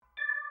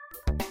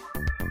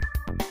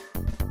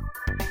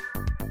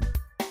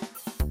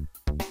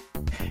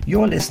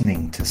You're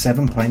listening to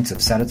 7 Points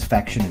of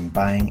Satisfaction in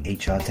Buying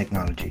HR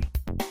Technology,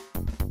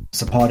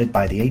 supported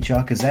by the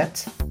HR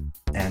Gazette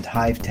and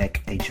Hive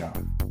Tech HR.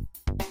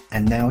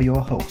 And now your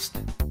host,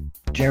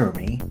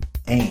 Jeremy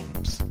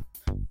Ames.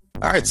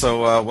 All right,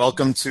 so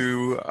welcome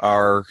to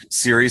our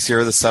series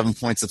here, the 7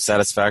 Points of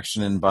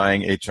Satisfaction in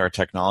Buying HR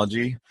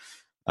Technology.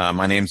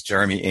 My name's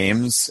Jeremy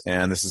Ames,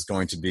 and this is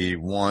going to be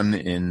one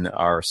in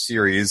our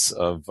series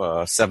of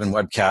 7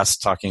 webcasts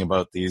talking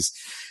about these.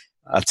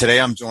 Today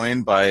I'm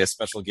joined by a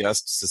special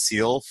guest,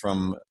 Cecile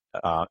from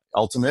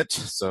Ultimate.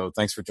 So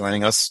thanks for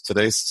joining us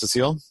today,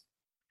 Cecile.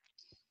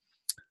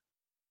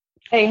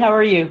 Hey, how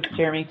are you,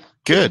 Jeremy?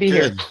 Good.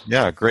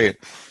 Yeah, great.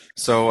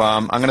 So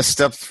I'm going to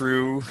step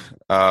through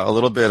a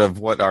little bit of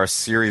what our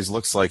series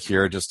looks like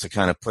here just to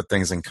kind of put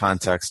things in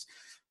context.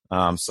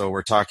 So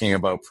we're talking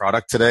about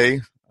product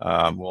today.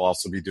 We'll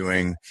also be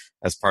doing,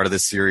 as part of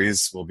this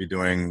series, we'll be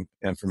doing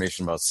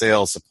information about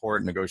sales,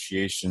 support,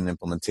 negotiation,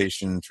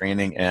 implementation,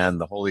 training, and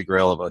the holy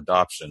grail of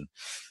adoption.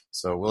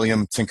 So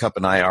William Tincup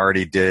and I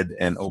already did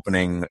an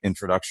opening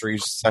introductory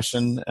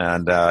session,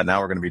 and now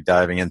we're going to be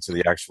diving into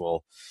the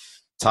actual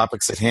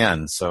topics at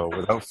hand. So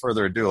without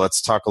further ado,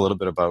 let's talk a little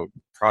bit about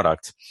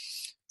product.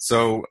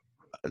 So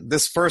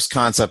this first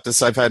concept,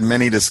 I've had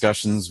many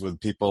discussions with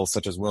people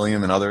such as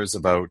William and others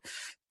about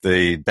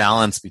the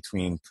balance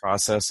between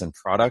process and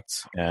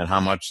product and how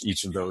much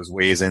each of those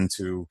weighs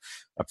into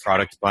a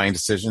product buying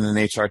decision in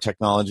HR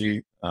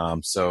technology.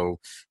 So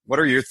what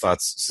are your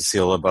thoughts,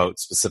 Cecile, about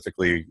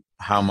specifically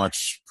how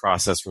much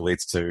process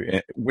relates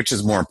to, which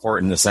is more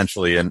important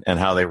essentially, and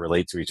how they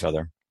relate to each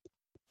other?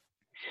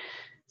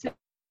 So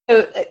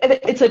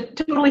it's a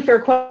totally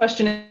fair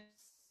question.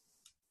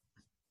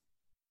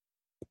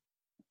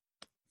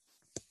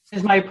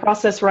 Is my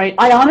process right?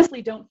 I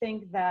honestly don't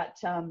think that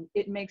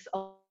it makes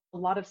a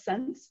lot of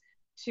sense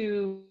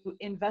to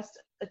invest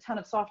a ton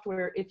of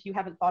software if you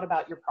haven't thought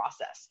about your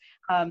process.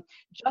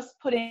 Just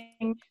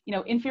putting,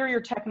 inferior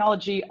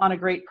technology on a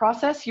great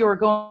process, you're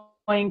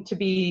going to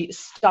be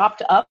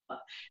stopped up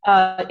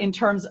in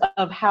terms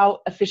of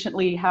how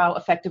efficiently, how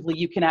effectively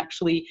you can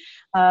actually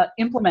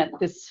implement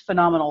this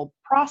phenomenal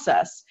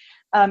process.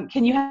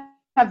 Can you have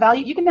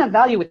value? You can have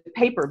value with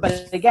paper,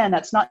 but again,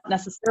 that's not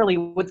necessarily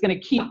what's going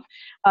to keep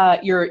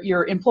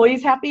your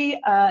employees happy,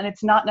 and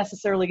it's not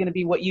necessarily going to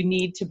be what you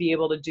need to be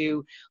able to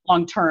do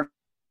long term.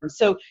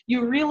 So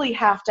you really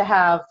have to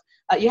have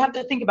you have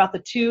to think about the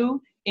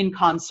two in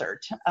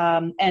concert,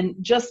 and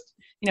just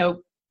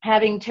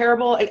having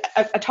terrible.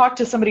 I talked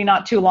to somebody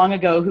not too long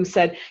ago who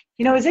said,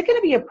 is it going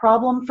to be a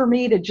problem for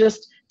me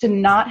to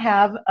not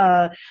have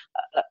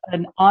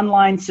an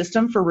online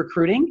system for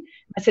recruiting?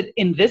 I said,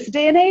 in this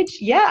day and age,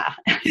 yeah,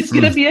 it's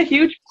going to be a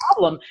huge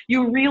problem.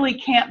 You really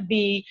can't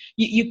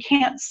you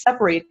can't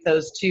separate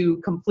those two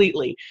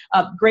completely.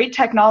 Great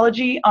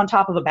technology on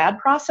top of a bad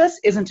process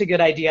isn't a good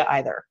idea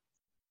either.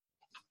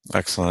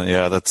 Excellent.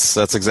 Yeah,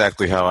 that's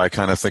exactly how I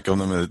kind of think of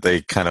them.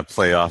 They kind of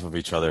play off of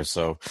each other.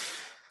 So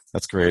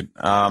that's great.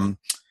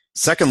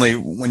 Secondly,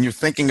 when you're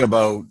thinking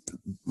about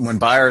when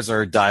buyers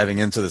are diving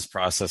into this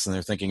process and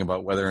they're thinking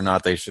about whether or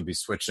not they should be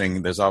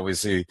switching, there's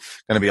obviously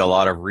going to be a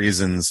lot of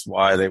reasons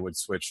why they would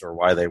switch or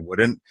why they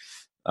wouldn't.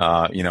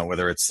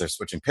 Whether it's they're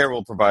switching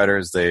payroll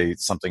providers,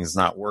 something's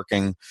not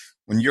working.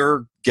 When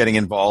you're getting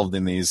involved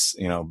in these,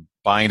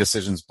 buying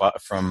decisions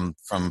from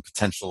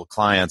potential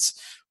clients,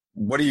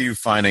 what are you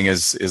finding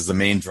is the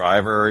main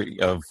driver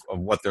of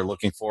what they're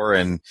looking for,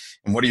 and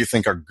what do you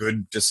think are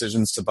good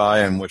decisions to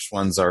buy, and which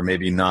ones are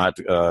maybe not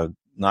a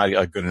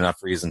good enough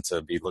reason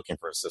to be looking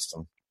for a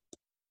system?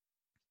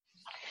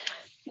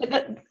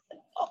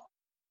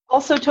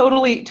 Also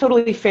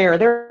totally fair.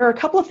 There are a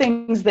couple of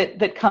things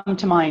that come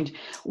to mind.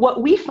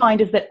 What we find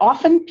is that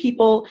often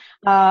people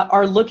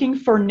are looking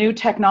for new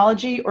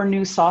technology or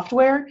new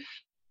software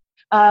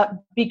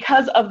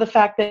because of the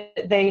fact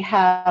that they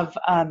have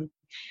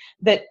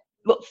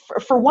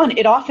for one,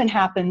 it often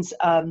happens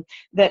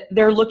that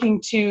they're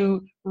looking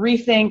to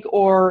rethink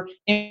or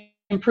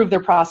improve their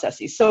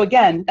processes. So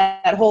again,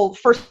 that whole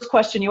first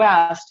question you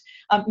asked,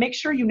 make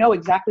sure you know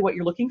exactly what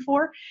you're looking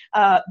for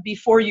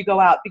before you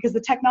go out, because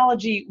the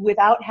technology,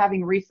 without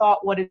having rethought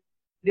what it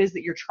is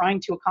that you're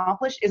trying to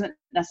accomplish, isn't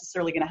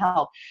necessarily going to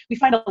help. We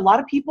find a lot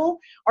of people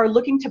are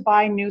looking to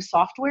buy new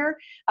software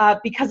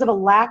because of a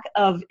lack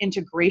of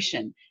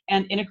integration,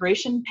 and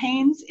integration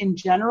pains in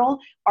general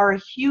are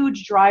a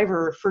huge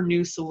driver for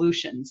new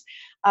solutions.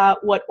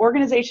 What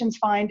organizations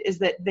find is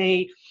that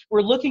they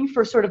were looking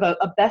for sort of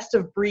a best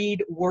of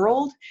breed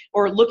world,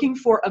 or looking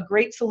for a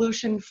great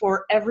solution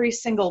for every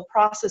single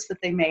process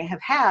that they may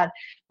have had,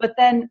 but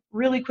then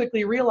really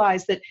quickly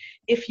realize that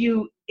if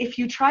you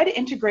try to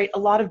integrate a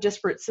lot of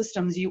disparate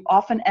systems, you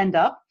often end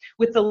up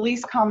with the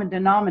least common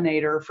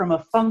denominator from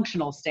a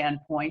functional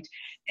standpoint,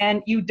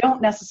 and you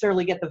don't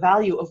necessarily get the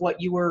value of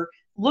what you were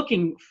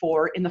looking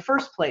for in the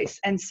first place.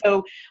 And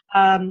so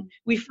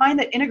we find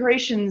that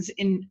integrations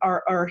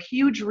are a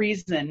huge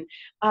reason,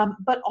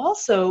 but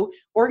also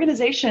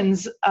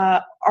organizations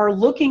are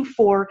looking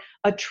for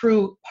a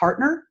true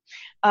partner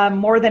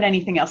more than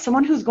anything else,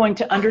 someone who's going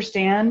to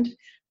understand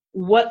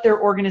what their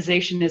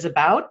organization is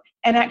about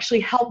and actually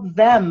help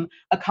them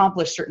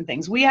accomplish certain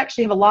things. We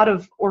actually have a lot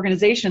of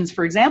organizations,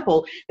 for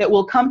example, that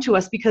will come to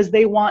us because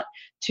they want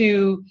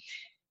to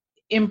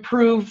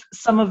improve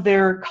some of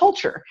their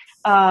culture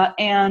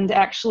and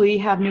actually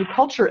have new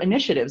culture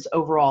initiatives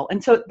overall.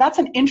 And so that's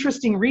an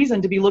interesting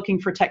reason to be looking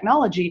for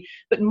technology,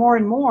 but more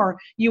and more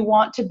you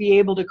want to be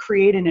able to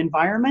create an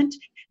environment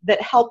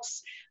that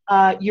helps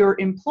your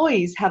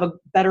employees have a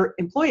better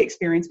employee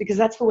experience, because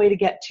that's the way to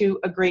get to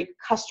a great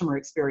customer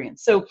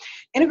experience. So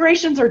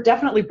integrations are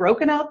definitely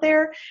broken out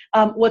there.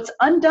 What's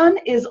undone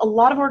is a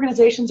lot of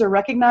organizations are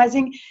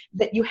recognizing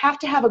that you have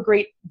to have a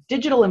great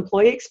digital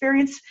employee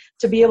experience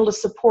to be able to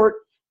support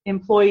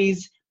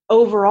employees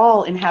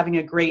overall in having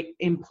a great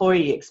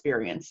employee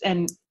experience.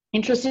 And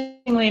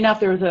interestingly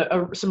enough, there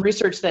was some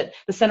research that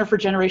the Center for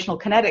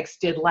Generational Kinetics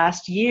did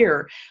last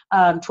year,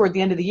 toward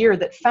the end of the year,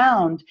 that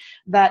found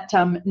that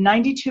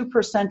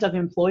 92% of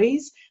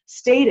employees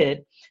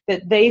stated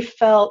that they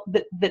felt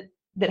that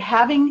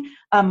having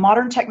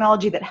modern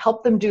technology that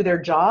helped them do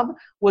their job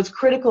was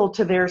critical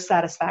to their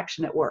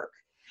satisfaction at work.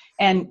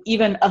 And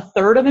even a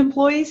third of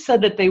employees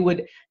said that they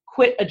would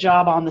quit a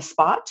job on the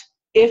spot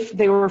if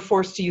they were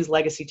forced to use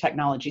legacy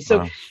technology.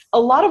 So a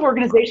lot of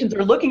organizations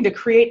are looking to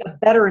create a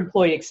better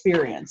employee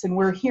experience, and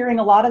we're hearing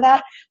a lot of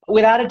that. But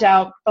without a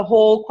doubt, the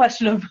whole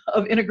question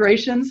of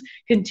integrations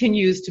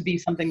continues to be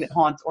something that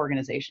haunts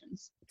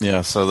organizations.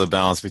 Yeah, so the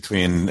balance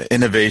between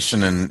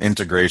innovation and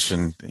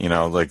integration,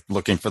 like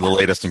looking for the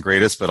latest and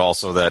greatest, but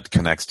also that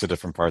connects to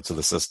different parts of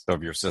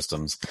of your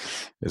systems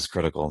is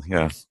critical.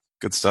 Yeah,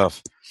 good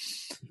stuff.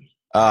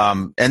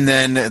 And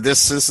then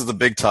this is the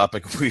big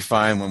topic we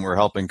find when we're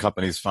helping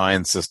companies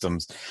find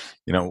systems.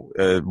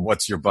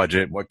 What's your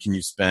budget? What can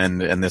you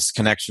spend? And this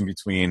connection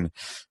between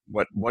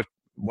what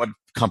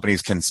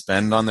companies can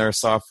spend on their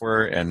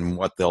software and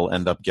what they'll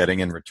end up getting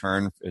in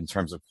return in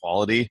terms of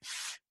quality.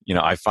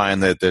 I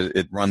find that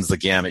it runs the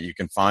gamut. You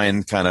can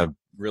find kind of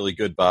really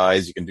good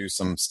buys. You can do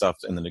some stuff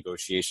in the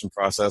negotiation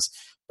process.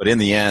 But in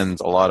the end,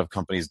 a lot of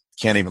companies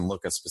can't even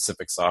look at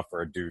specific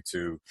software due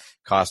to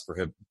cost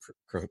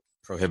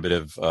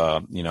prohibitive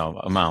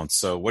amounts.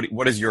 So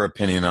what is your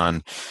opinion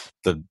on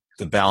the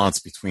balance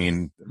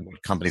between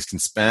what companies can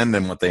spend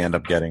and what they end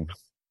up getting?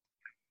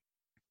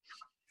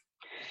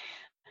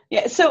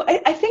 Yeah, so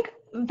I think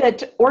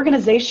that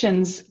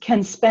organizations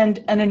can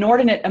spend an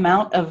inordinate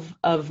amount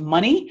of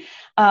money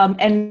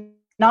and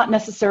not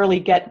necessarily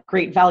get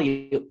great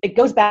value. It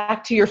goes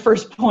back to your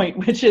first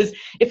point, which is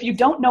if you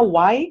don't know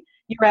why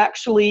you're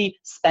actually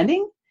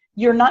spending,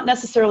 you're not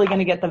necessarily going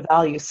to get the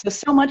value.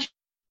 So much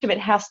of it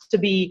has to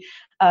be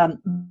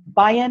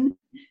buy-in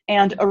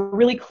and a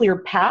really clear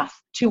path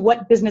to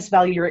what business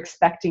value you're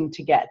expecting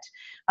to get.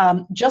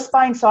 Just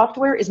buying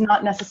software is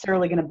not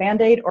necessarily going to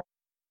band-aid or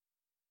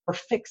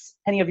fix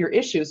any of your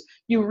issues.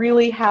 You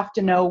really have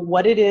to know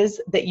what it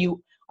is that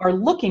you are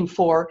looking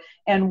for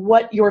and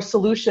what your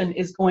solution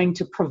is going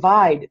to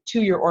provide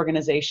to your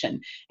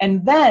organization.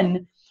 And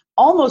then,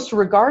 almost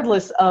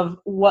regardless of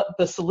what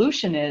the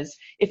solution is,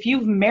 if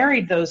you've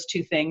married those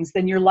two things,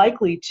 then you're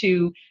likely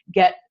to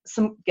get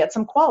some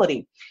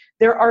quality.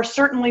 There are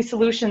certainly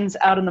solutions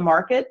out in the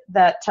market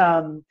that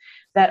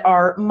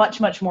are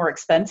much more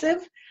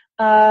expensive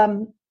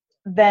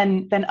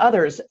than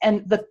others,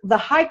 and the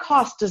high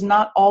cost does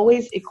not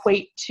always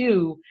equate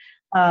to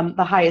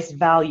the highest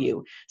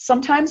value.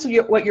 Sometimes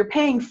what you're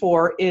paying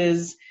for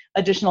is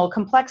additional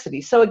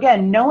complexity. So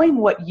again, knowing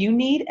what you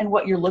need and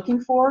what you're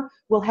looking for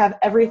will have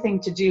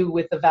everything to do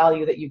with the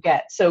value that you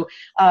get. So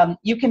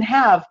you can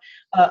have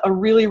a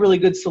really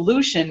good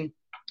solution,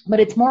 but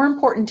it's more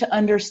important to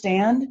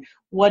understand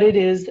what it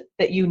is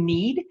that you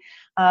need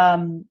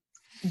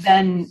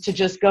than to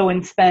just go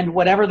and spend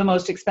whatever the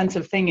most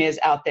expensive thing is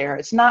out there.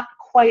 It's not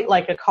quite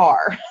like a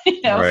car.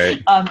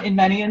 Right. In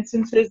many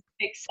instances, it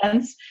makes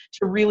sense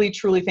to really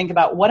truly think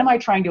about what am I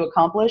trying to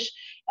accomplish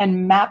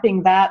and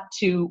mapping that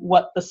to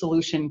what the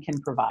solution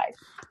can provide.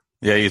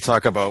 Yeah, you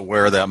talk about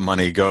where that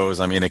money goes.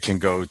 I mean, it can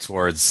go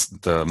towards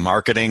the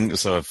marketing.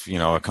 So if,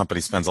 a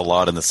company spends a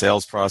lot in the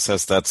sales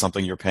process, that's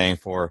something you're paying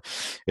for.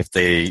 If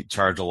they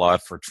charge a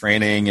lot for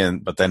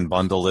training but then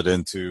bundle it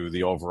into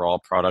the overall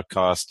product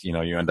cost, you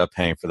end up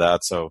paying for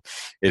that. So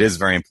it is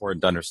very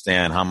important to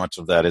understand how much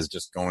of that is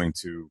just going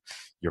to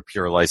your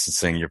pure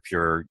licensing, your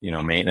pure,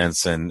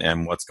 maintenance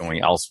and what's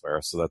going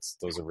elsewhere. So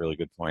those are really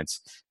good points.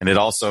 And it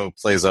also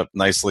plays up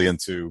nicely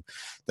into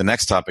the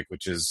next topic,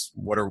 which is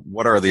what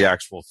are the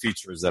actual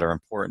features that are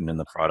important in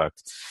the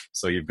product.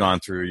 So you've gone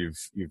through,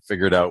 you've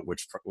figured out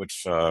which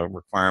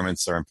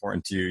requirements are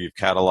important to you. You've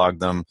cataloged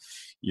them.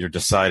 You're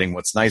deciding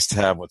what's nice to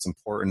have, what's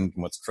important,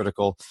 and what's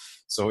critical.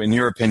 So in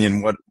your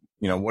opinion, what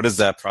does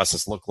that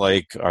process look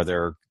like? Are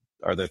there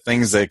are there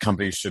things that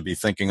companies should be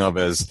thinking of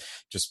as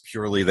just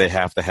purely they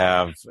have to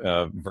have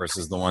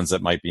versus the ones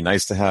that might be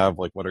nice to have?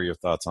 Like, what are your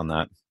thoughts on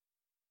that?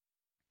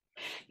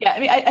 Yeah, I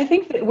mean, I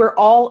think that we're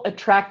all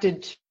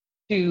attracted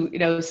to,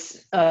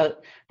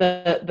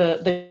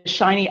 the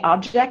shiny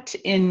object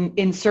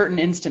in certain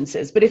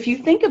instances. But if you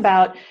think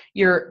about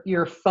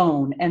your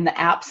phone and the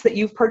apps that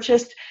you've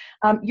purchased,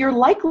 you're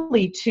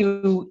likely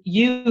to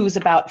use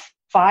about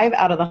 5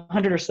 out of the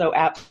 100 or so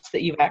apps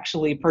that you've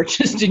actually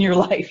purchased in your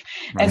life.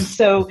 Right. And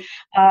so,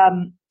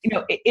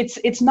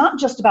 it's not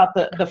just about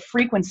the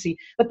frequency,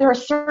 but there are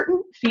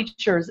certain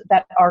features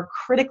that are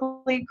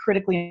critically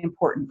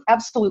important,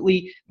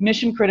 absolutely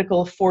mission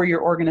critical for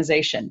your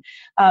organization.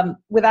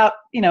 Without,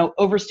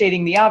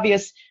 overstating the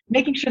obvious,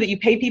 making sure that you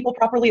pay people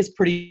properly is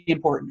pretty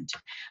important.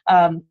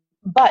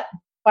 But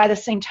by the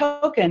same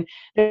token,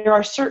 there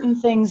are certain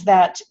things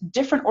that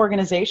different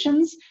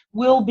organizations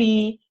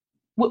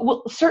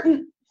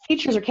certain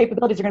features or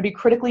capabilities are going to be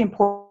critically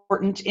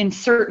important in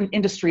certain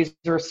industries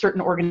or certain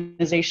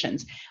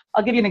organizations.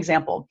 I'll give you an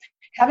example.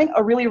 Having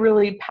a really,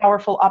 really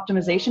powerful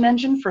optimization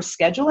engine for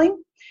scheduling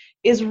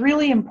is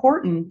really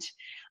important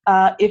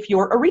if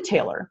you're a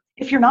retailer.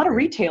 If you're not a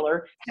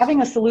retailer,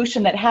 having a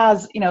solution that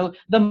has,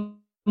 the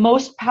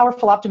most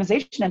powerful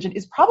optimization engine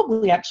is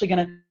probably actually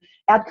going to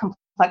add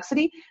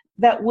complexity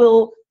that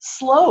will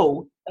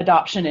slow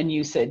adoption and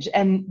usage.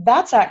 And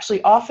that's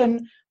actually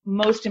often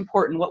most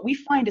important. What we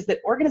find is that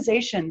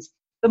organizations,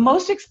 the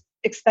most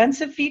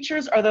expensive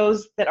features are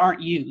those that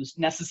aren't used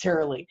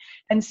necessarily.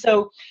 And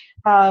so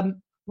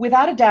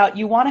without a doubt,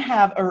 you want to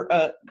have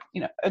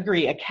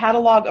a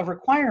catalog of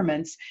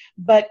requirements,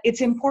 but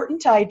it's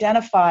important to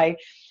identify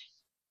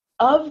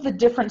of the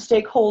different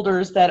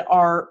stakeholders that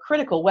are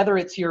critical, whether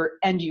it's your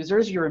end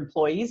users, your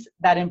employees,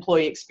 that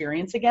employee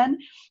experience again,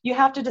 you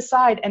have to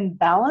decide and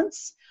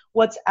balance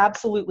what's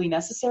absolutely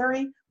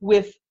necessary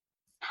with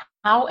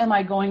how am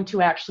I going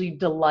to actually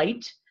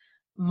delight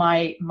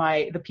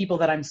the people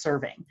that I'm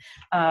serving.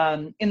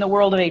 In the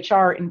world of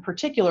HR in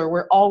particular,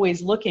 we're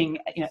always looking,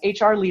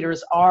 HR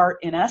leaders are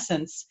in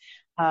essence,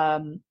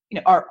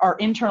 our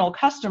internal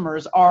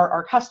customers are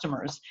our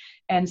customers.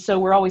 And so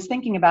we're always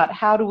thinking about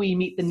how do we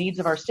meet the needs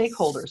of our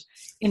stakeholders.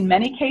 In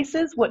many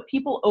cases, what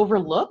people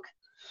overlook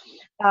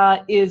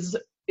is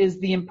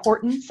the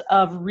importance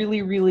of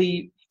really,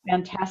 really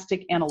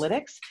fantastic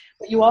analytics.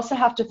 But you also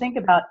have to think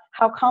about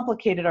how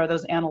complicated are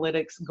those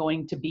analytics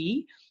going to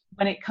be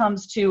when it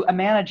comes to a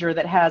manager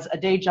that has a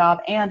day job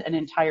and an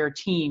entire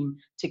team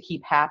to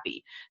keep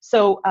happy.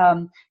 So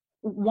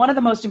one of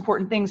the most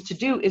important things to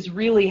do is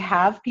really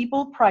have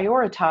people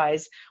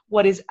prioritize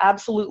what is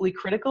absolutely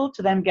critical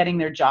to them getting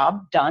their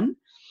job done.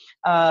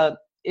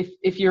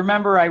 If you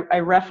remember, I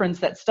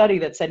referenced that study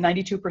that said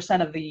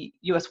 92% of the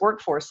U.S.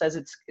 workforce says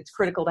it's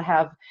critical to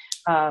have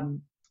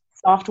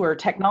software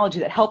technology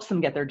that helps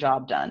them get their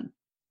job done.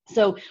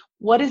 So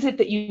what is it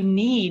that you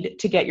need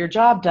to get your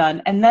job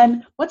done? And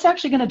then what's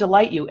actually going to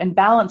delight you, and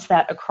balance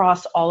that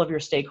across all of your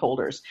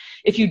stakeholders.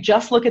 If you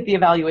just look at the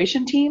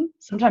evaluation team,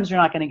 sometimes you're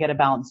not going to get a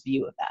balanced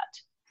view of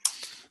that.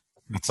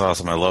 That's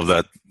awesome. I love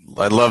that.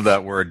 I love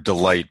that word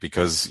delight,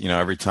 because,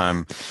 every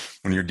time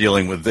when you're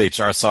dealing with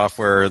HR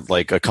software,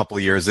 like a couple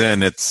of years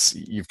in,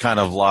 you've kind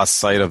of lost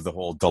sight of the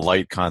whole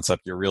delight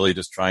concept. You're really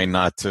just trying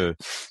not to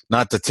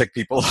tick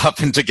people up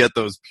and to get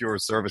those pure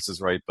services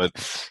right. But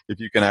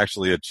if you can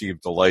actually achieve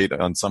delight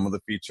on some of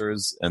the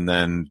features and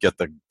then get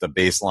the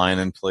baseline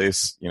in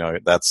place,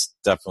 that's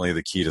definitely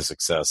the key to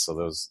success.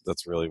 So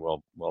that's really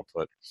well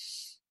put.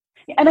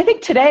 And I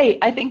think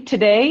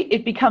today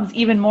it becomes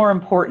even more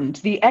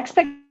important. The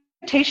expectation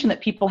that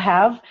people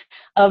have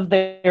of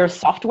their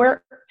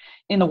software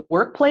in the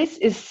workplace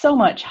is so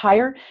much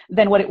higher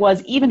than what it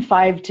was even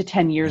 5 to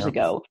 10 years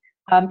ago.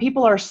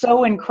 People are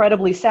so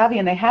incredibly savvy,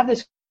 and they have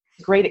this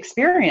great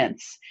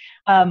experience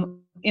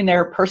in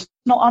their personal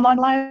online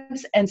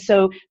lives. And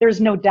so there's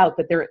no doubt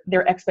that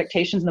their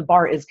expectations and the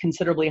bar is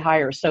considerably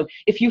higher. So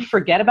if you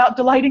forget about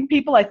delighting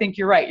people, I think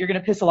you're right. You're going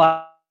to piss a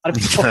lot of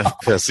people off.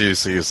 Yes, you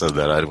said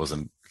that.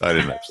 I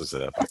didn't actually say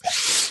that.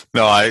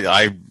 No,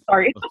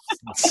 Sorry.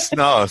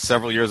 No,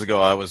 several years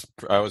ago, I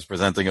was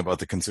presenting about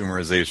the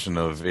consumerization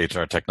of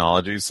HR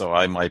technology, so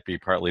I might be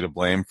partly to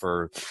blame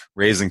for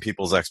raising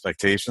people's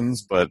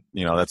expectations. But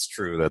that's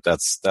true.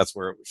 That's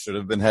where it should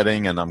have been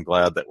heading, and I'm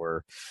glad that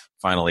we're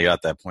finally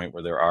at that point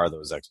where there are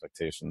those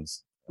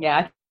expectations. Yeah,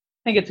 I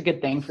think it's a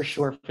good thing for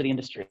sure for the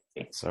industry.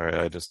 Sorry,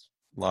 I just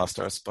lost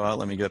our spot.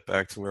 Let me get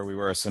back to where we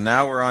were. So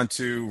now we're on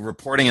to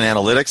reporting and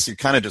analytics. You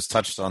kind of just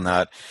touched on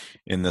that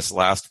in this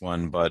last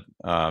one, but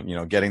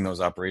getting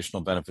those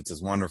operational benefits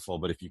is wonderful.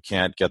 But if you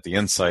can't get the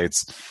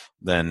insights,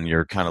 then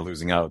you're kind of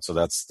losing out. So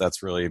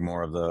that's really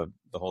more of the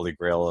holy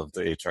grail of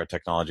the HR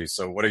technology.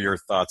 So what are your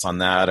thoughts on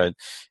that,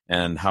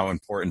 and how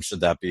important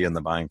should that be in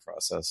the buying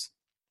process?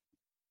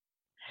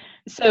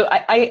 So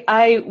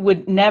I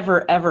would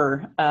never,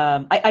 ever,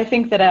 I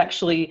think that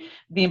actually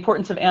the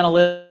importance of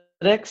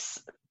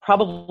analytics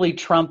probably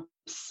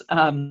trumps,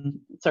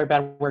 sorry,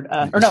 bad word,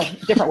 or no,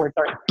 different word,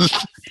 sorry.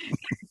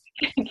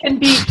 I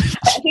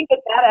think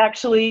that that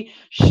actually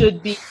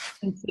should be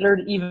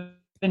considered even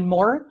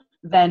more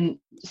than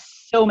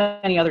so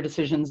many other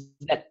decisions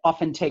that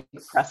often take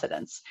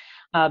precedence.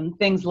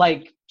 Things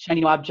like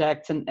shiny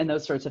objects and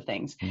those sorts of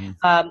things.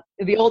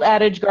 The old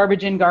adage,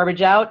 garbage in,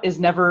 garbage out, has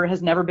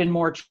never been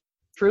more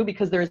true,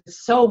 because there is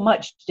so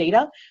much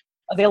data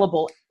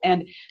available.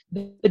 And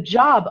the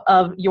job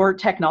of your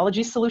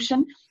technology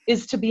solution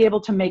is to be able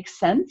to make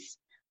sense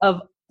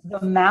of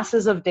the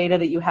masses of data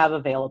that you have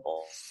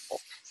available.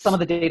 Some of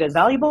the data is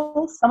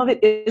valuable, some of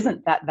it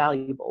isn't that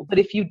valuable. But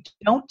if you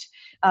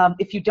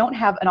don't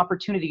have an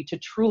opportunity to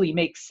truly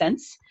make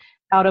sense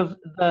out of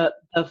the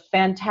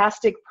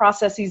fantastic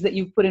processes that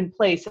you've put in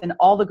place and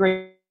all the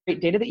great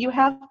data that you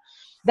have,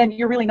 then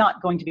you're really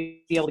not going to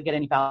be able to get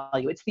any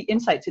value. It's the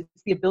insights,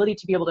 it's the ability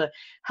to be able to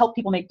help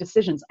people make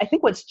decisions. I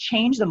think what's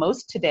changed the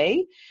most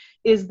today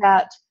is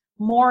that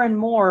more and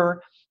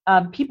more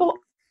people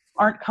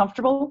aren't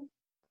comfortable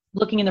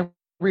looking in the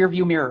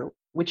rearview mirror,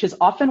 which is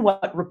often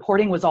what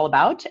reporting was all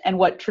about and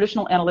what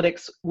traditional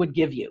analytics would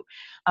give you.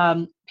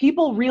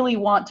 People really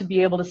want to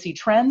be able to see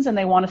trends, and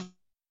they want to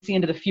see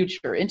into the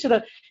future, into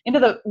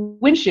the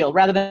windshield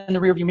rather than the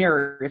rearview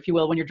mirror, if you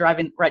will, when you're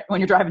driving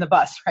the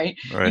bus, right?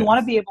 You want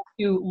to be able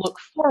to look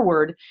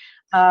forward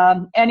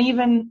and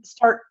even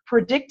start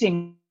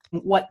predicting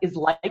what is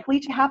likely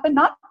to happen,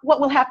 not what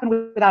will happen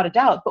without a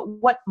doubt, but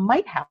what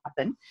might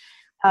happen.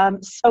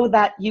 So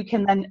that you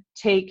can then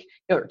take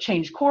or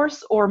change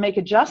course or make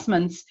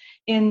adjustments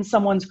in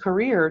someone's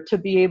career to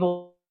be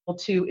able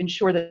to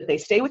ensure that they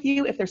stay with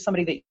you if there's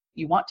somebody that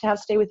you want to have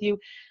stay with you,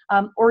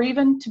 or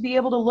even to be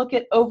able to look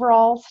at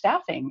overall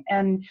staffing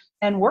and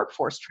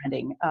workforce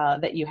trending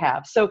that you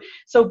have.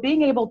 So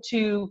being able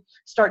to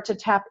start to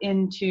tap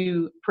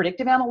into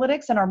predictive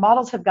analytics, and our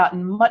models have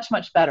gotten much,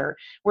 much better.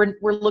 We're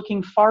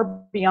looking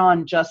far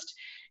beyond just,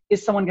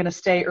 is someone going to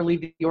stay or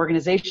leave the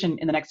organization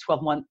in the next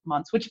 12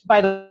 months, which, by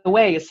the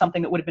way, is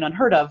something that would have been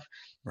unheard of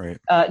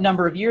a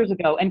number of years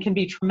ago, and can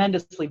be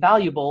tremendously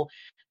valuable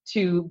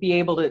to be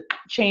able to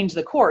change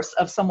the course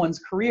of someone's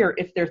career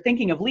if they're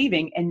thinking of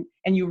leaving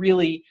and you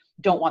really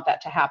don't want that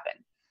to happen.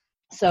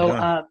 So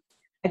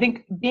I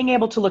think being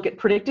able to look at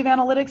predictive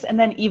analytics, and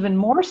then even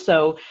more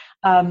so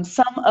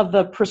some of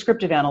the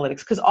prescriptive analytics,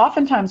 because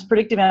oftentimes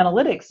predictive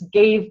analytics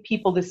gave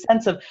people this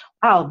sense of,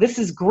 wow, this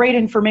is great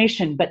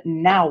information, but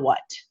now what?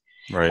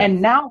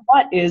 And now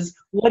what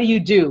do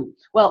you do?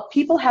 Well,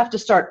 people have to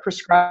start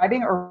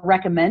prescribing or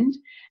recommend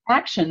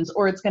actions,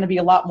 or it's going to be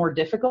a lot more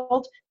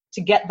difficult to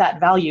get that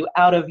value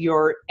out of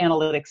your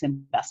analytics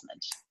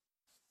investment.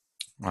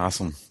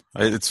 Awesome.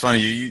 It's funny,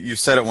 you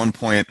said at one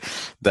point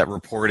that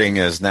reporting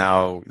is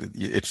now,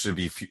 it should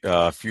be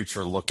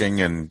future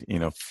looking and,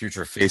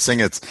 future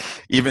facing. It's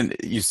even,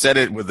 you said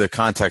it with the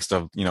context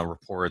of,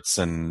 reports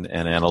and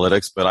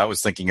analytics, but I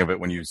was thinking of it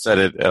when you said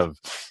it of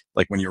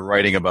like when you're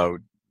writing about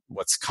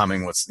what's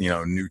coming, what's,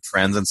 new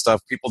trends and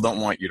stuff. People don't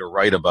want you to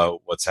write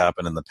about what's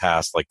happened in the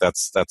past. Like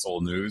that's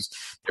old news.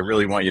 They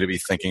really want you to be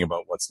thinking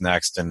about what's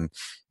next. And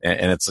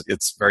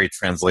it's very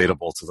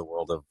translatable to the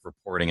world of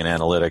reporting and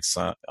analytics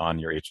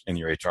in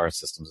your HR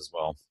systems as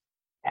well.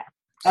 Yeah,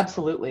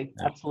 absolutely.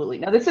 Yeah. Absolutely.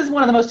 Now, this is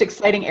one of the most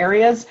exciting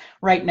areas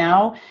right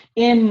now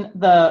in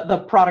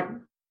the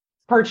product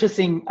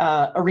purchasing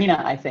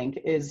arena, I think,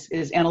 is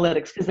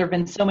analytics, because there have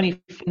been so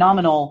many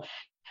phenomenal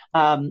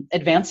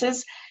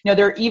advances.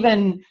 There are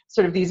even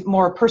sort of these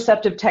more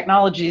perceptive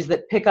technologies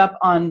that pick up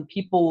on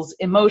people's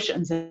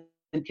emotions and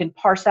can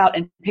parse out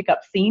and pick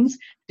up themes,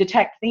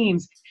 detect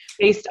themes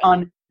based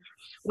on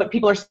what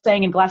people are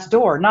saying in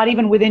Glassdoor, not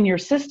even within your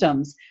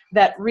systems,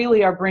 that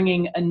really are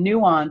bringing a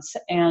nuance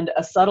and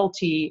a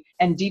subtlety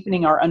and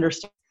deepening our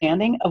understanding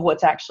of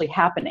what's actually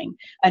happening.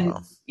 And,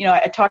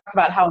 I talked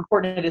about how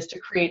important it is to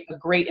create a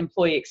great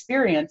employee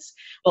experience.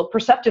 Well,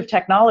 perceptive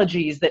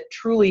technologies that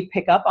truly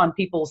pick up on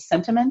people's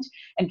sentiment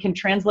and can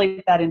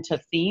translate that into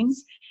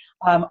themes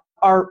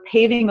are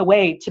paving the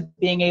way to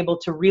being able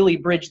to really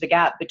bridge the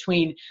gap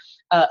between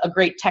a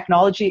great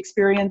technology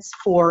experience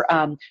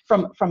from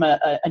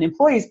an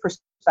employee's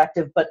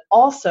perspective, but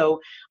also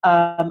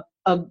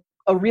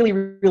a really,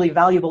 really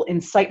valuable,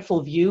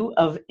 insightful view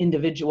of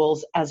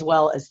individuals as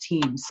well as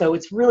teams. So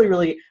it's really,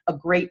 really a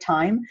great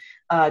time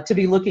to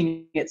be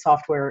looking at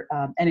software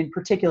and in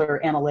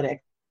particular analytics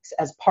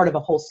as part of a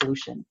whole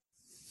solution.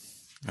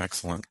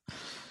 Excellent.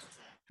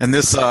 And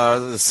this,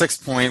 the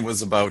sixth point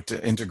was about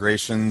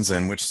integrations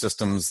and which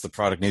systems the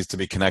product needs to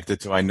be connected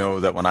to. I know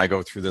that when I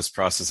go through this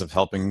process of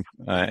helping,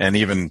 and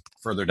even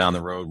further down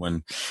the road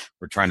when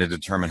we're trying to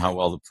determine how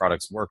well the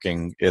product's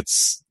working,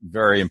 it's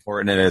very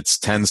important, and it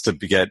tends to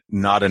get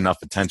not enough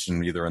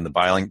attention either in the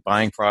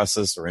buying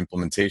process or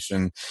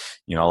implementation.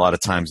 A lot of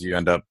times you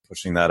end up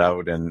pushing that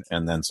out, and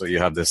then so you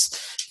have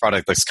this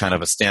product that's kind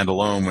of a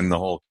standalone when the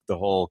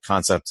whole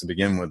concept to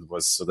begin with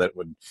was so that it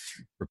would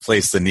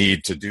replace the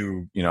need to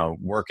do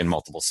work in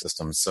multiple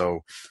systems. So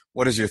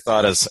what is your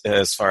thought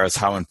as far as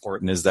how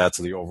important is that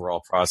to the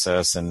overall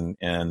process and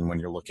when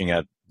you're looking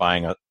at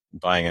buying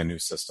a new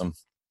system?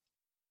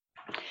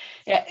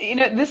 Yeah,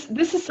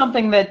 this is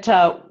something that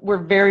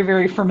we're very,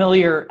 very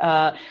familiar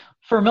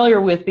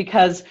familiar with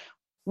because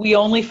we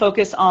only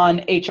focus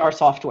on HR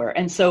software.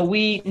 And so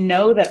we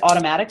know that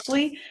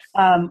automatically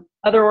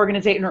other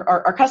organizations,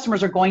 our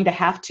customers are going to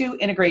have to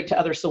integrate to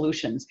other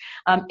solutions.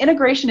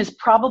 Integration is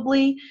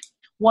probably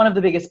one of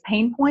the biggest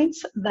pain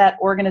points that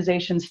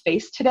organizations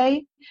face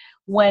today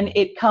when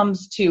it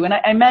comes to, and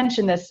I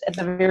mentioned this at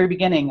the very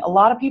beginning, a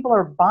lot of people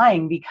are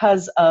buying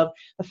because of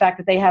the fact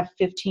that they have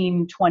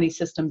 15, 20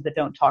 systems that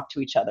don't talk to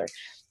each other.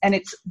 And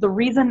it's the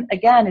reason,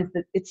 again, is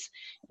that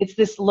it's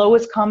this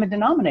lowest common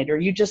denominator.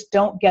 You just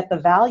don't get the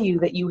value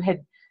that you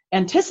had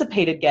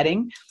anticipated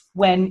getting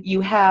when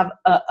you have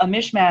a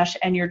mishmash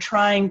and you're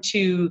trying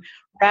to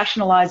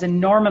rationalize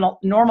and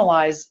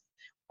normalize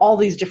all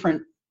these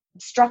different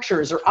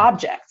structures or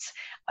objects.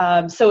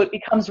 So it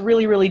becomes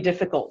really, really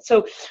difficult.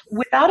 So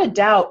without a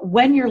doubt,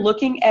 when you're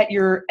looking at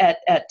your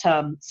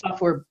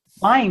software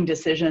buying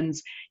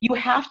decisions, you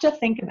have to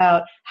think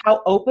about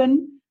how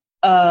open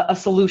a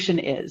solution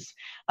is.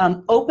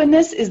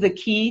 Openness is the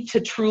key to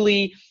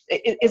truly,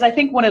 is I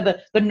think one of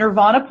the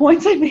nirvana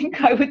points, I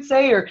think I would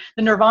say, or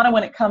the nirvana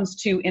when it comes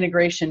to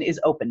integration is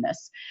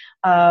openness.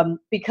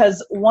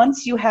 Because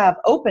once you have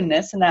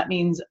openness, and that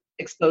means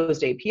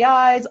exposed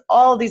APIs,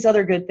 all of these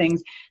other good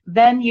things,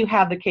 then you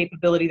have the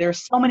capability. There are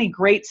so many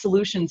great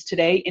solutions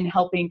today in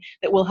helping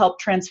that will help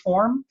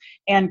transform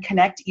and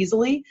connect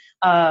easily.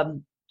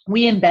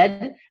 We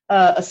embed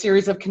a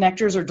series of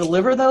connectors or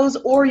deliver those,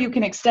 or you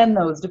can extend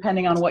those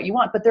depending on what you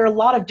want. But there are a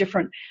lot of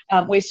different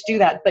ways to do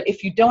that. But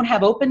if you don't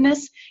have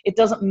openness, it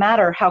doesn't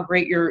matter how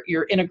great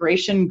your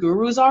integration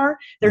gurus are.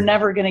 They're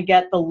never going to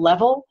get the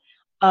level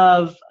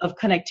of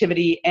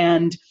connectivity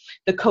and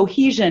the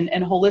cohesion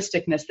and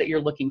holisticness that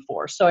you're looking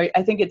for. So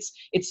I think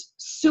it's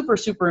super,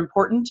 super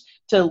important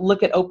to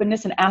look at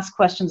openness and ask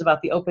questions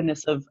about the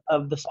openness of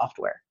the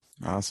software.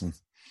 Awesome.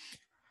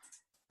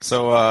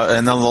 So,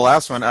 and then the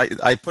last one,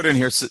 I put in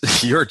here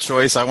your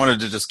choice. I wanted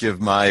to just give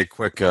my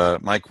quick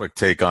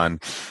take on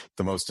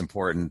the most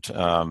important,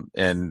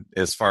 and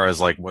as far as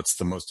like what's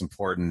the most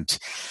important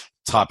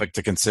topic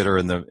to consider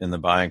in the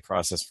buying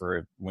process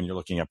for when you're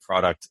looking at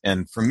product.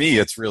 And for me,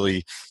 it's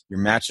really you're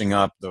matching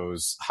up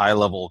those high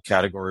level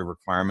category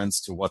requirements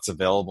to what's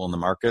available in the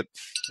market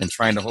and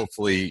trying to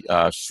hopefully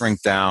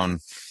shrink down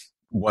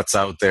what's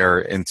out there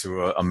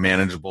into a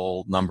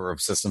manageable number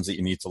of systems that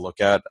you need to look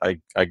at.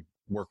 I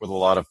work with a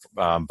lot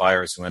of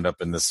buyers who end up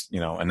in this,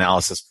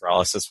 analysis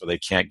paralysis where they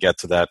can't get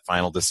to that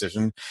final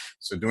decision.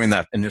 So doing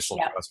that initial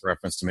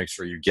cross-reference to make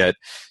sure you get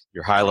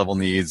your high-level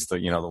needs, the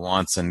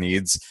wants and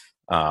needs,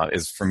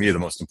 is for me the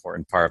most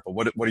important part. But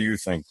what do you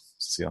think,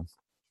 Cecile?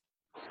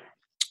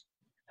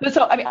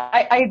 So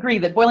I agree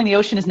that boiling the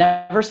ocean is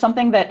never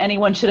something that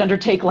anyone should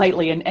undertake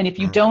lightly. And if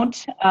you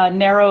don't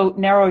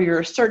narrow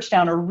your search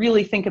down or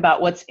really think about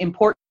what's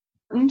important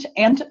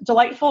and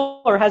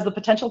delightful or has the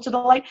potential to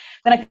delight,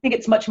 then I think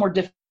it's much more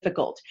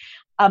difficult.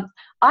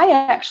 I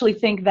actually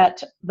think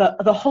that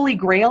the holy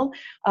grail,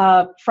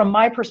 from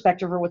my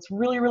perspective, or what's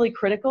really, really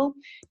critical,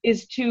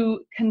 is to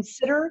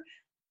consider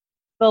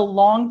the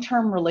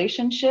long-term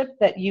relationship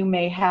that you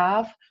may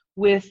have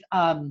with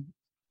a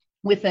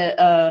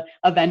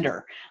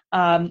vendor.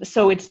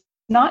 So it's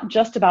not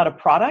just about a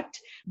product,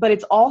 but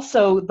it's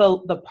also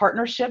the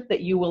partnership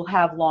that you will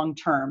have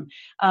long-term.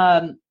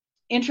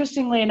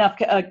 Interestingly enough,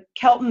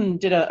 Kelton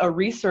did a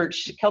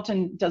research.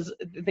 Kelton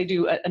they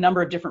do a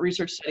number of different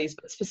research studies,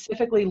 but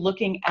specifically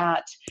looking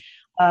at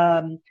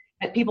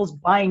people's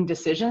buying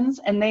decisions.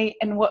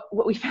 And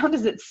what we found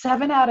is that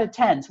 7 out of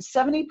 10, so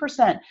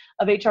 70%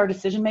 of HR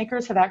decision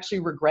makers have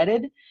actually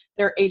regretted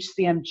their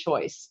HCM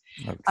choice.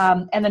 Okay.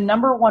 And the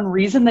number one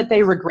reason that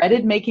they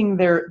regretted making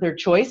their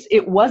choice,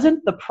 it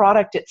wasn't the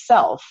product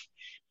itself,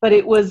 but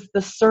it was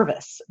the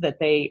service that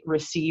they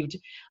received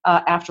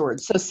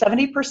afterwards. So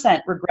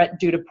 70% regret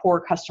due to poor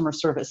customer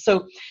service.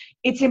 So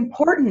it's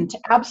important,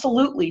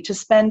 absolutely, to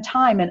spend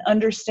time and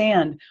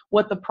understand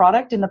what the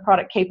product and the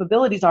product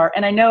capabilities are.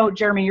 And I know,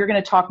 Jeremy, you're going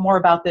to talk more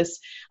about this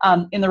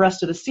in the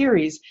rest of the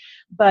series,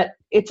 but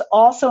it's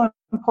also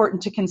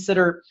important to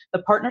consider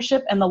the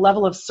partnership and the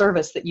level of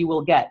service that you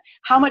will get.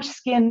 How much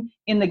skin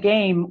in the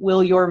game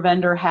will your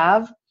vendor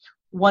have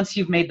once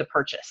you've made the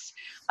purchase?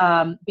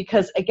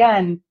 Because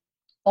again,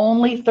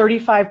 only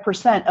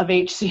 35% of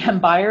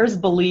HCM buyers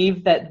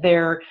believe that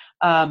their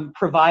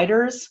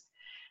providers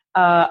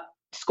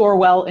score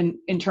well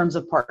in terms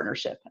of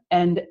partnership.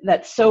 And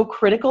that's so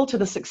critical to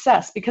the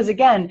success because,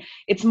 again,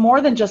 it's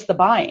more than just the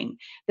buying.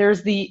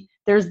 There's the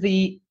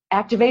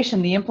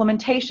activation, the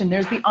implementation,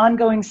 there's the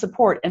ongoing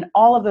support, and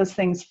all of those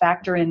things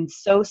factor in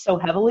so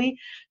heavily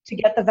to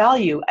get the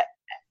value.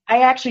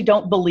 I actually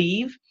don't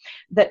believe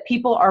that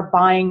people are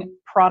buying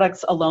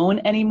products alone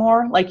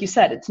anymore. Like you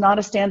said, it's not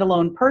a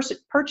standalone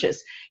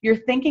purchase. You're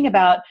thinking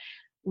about,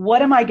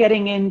 what am I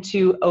getting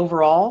into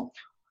overall?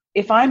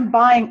 If I'm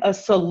buying a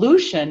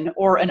solution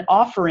or an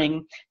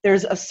offering,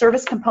 there's a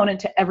service component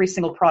to every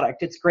single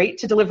product. It's great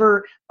to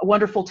deliver a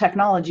wonderful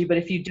technology, but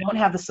if you don't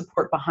have the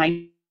support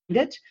behind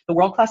it, the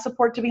world-class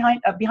support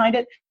behind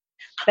it,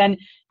 then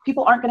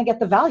people aren't going to get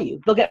the value.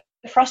 They'll get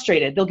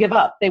frustrated. They'll give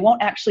up. They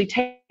won't actually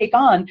take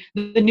on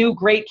the new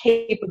great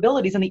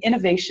capabilities and the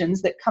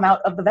innovations that come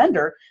out of the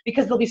vendor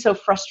because they'll be so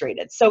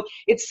frustrated. So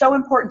it's so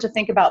important to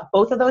think about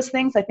both of those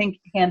things, I think,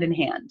 hand in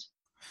hand.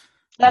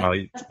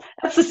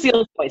 That's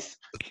Cecile's voice.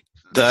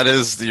 That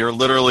is, you're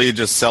literally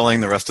just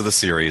selling the rest of the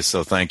series.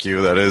 So thank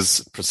you. That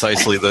is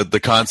precisely the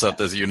concept,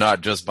 is you're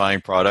not just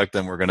buying product,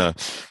 and we're gonna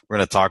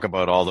talk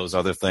about all those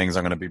other things.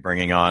 I'm going to be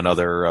bringing on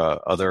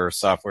other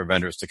software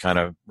vendors to kind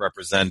of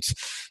represent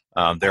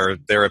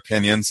their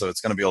opinion. So it's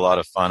going to be a lot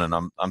of fun, and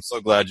I'm so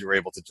glad you were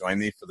able to join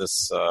me for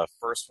this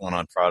first one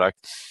on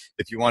product.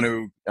 If you want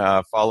to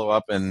follow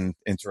up and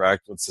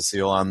interact with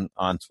Cecile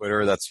on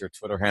Twitter, that's your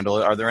Twitter handle.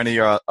 Are there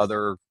any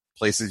other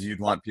places you'd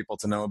want people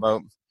to know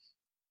about?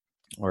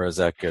 Or is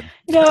that good?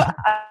 That's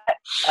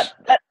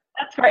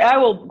great. I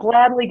will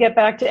gladly get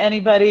back to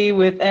anybody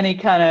with any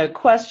kind of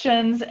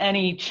questions,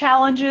 any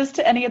challenges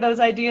to any of those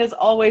ideas.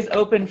 Always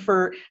open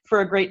for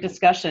a great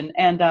discussion.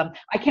 And I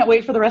can't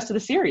wait for the rest of the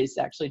series,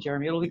 actually,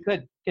 Jeremy. It'll be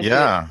good.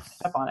 Yeah.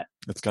 Up on it.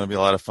 It's going to be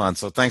a lot of fun.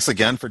 So thanks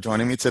again for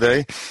joining me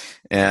today.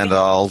 And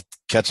I'll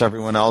catch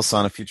everyone else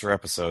on a future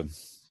episode.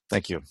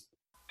 Thank you.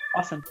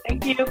 Awesome.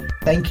 Thank you.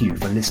 Thank you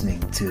for listening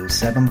to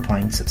 7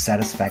 Points of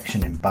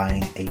Satisfaction in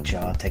Buying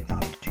HR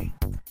Technology.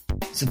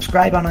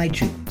 Subscribe on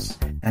iTunes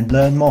and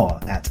learn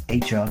more at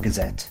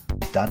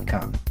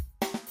hrgazette.com.